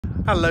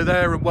Hello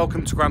there and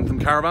welcome to Grantham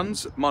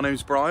Caravans. My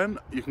name's Brian.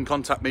 You can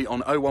contact me on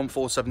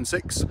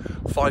 01476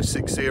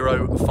 560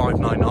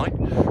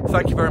 599.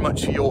 Thank you very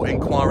much for your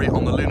inquiry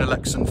on the Lunar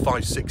Lexon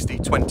 560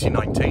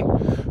 2019.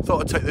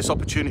 Thought I'd take this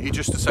opportunity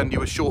just to send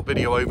you a short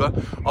video over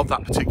of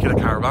that particular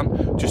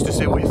caravan, just to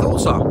see what your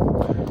thoughts are.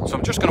 So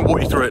I'm just going to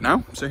walk you through it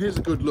now. So here's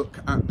a good look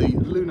at the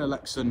Lunar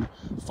Lexon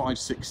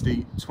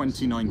 560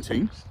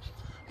 2019.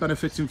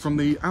 Benefiting from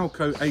the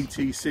Alco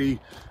ATC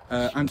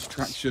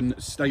anti-traction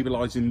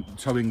stabilising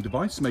towing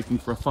device, making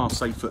for a far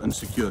safer and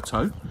secure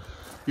tow.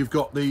 You've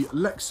got the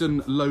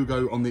Lexon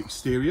logo on the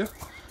exterior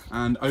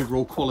and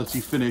overall quality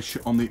finish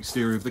on the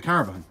exterior of the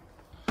caravan.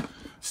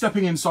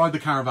 Stepping inside the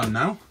caravan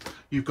now,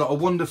 you've got a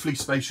wonderfully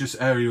spacious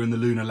area in the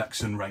Lunar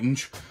Lexon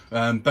range,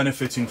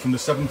 benefiting from the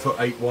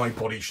 7'8" wide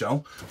body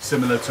shell,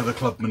 similar to the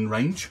Clubman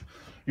range.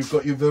 You've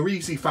got your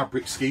Varese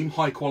fabric scheme,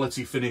 high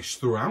quality finish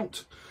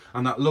throughout,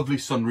 and that lovely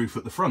sunroof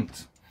at the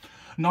front.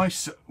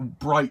 Nice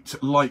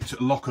bright light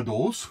locker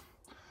doors,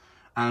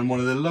 and one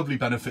of the lovely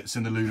benefits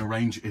in the Lunar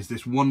range is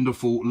this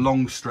wonderful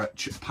long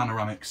stretch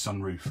panoramic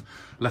sunroof,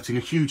 letting a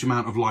huge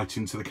amount of light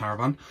into the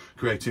caravan,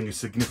 creating a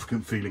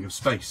significant feeling of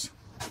space.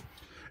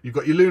 You've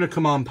got your Lunar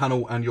command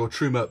panel and your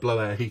TrueMert blow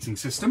air heating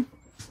system.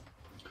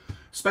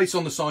 Space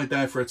on the side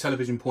there for a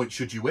television point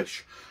should you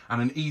wish,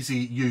 and an easy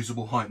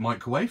usable height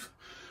microwave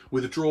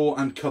with a drawer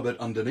and cupboard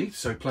underneath,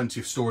 so plenty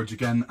of storage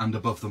again and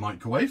above the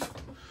microwave.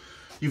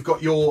 You've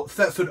got your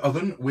Thetford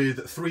oven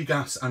with 3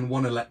 gas and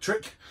 1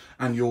 electric,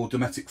 and your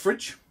Dometic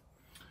fridge.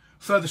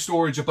 Further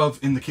storage above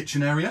in the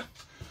kitchen area,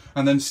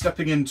 and then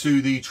stepping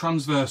into the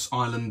transverse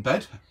island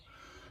bed,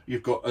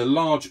 you've got a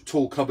large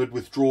tall cupboard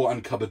with drawer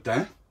and cupboard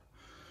there.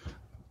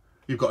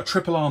 You've got a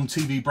triple arm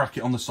TV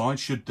bracket on the side,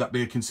 should that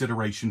be a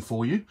consideration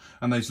for you,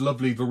 and those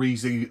lovely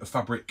Varese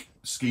fabric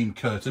scheme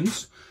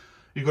curtains.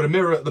 You've got a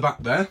mirror at the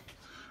back there,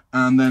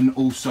 and then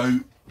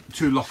also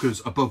 2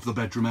 lockers above the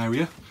bedroom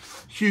area.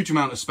 Huge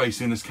amount of space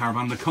in this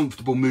caravan, and a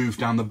comfortable move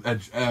down the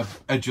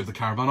edge of the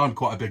caravan. I'm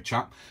quite a big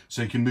chap,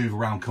 so you can move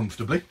around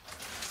comfortably.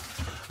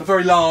 A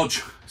very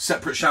large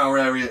separate shower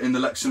area in the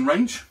Lexon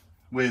range,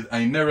 with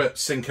a mirror,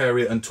 sink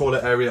area and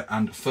toilet area,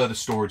 and further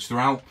storage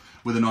throughout,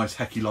 with a nice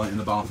hecky light in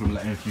the bathroom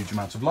letting a huge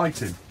amount of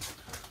light in.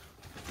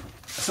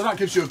 So that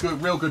gives you a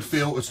real good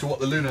feel as to what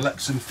the Lunar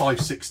Lexon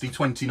 560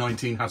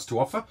 2019 has to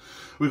offer.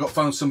 We've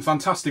got some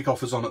fantastic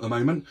offers on at the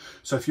moment,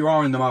 so if you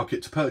are in the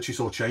market to purchase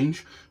or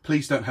change,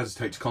 please don't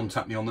hesitate to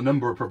contact me on the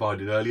number I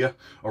provided earlier,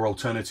 or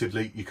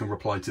alternatively you can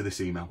reply to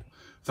this email.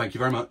 Thank you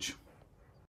very much.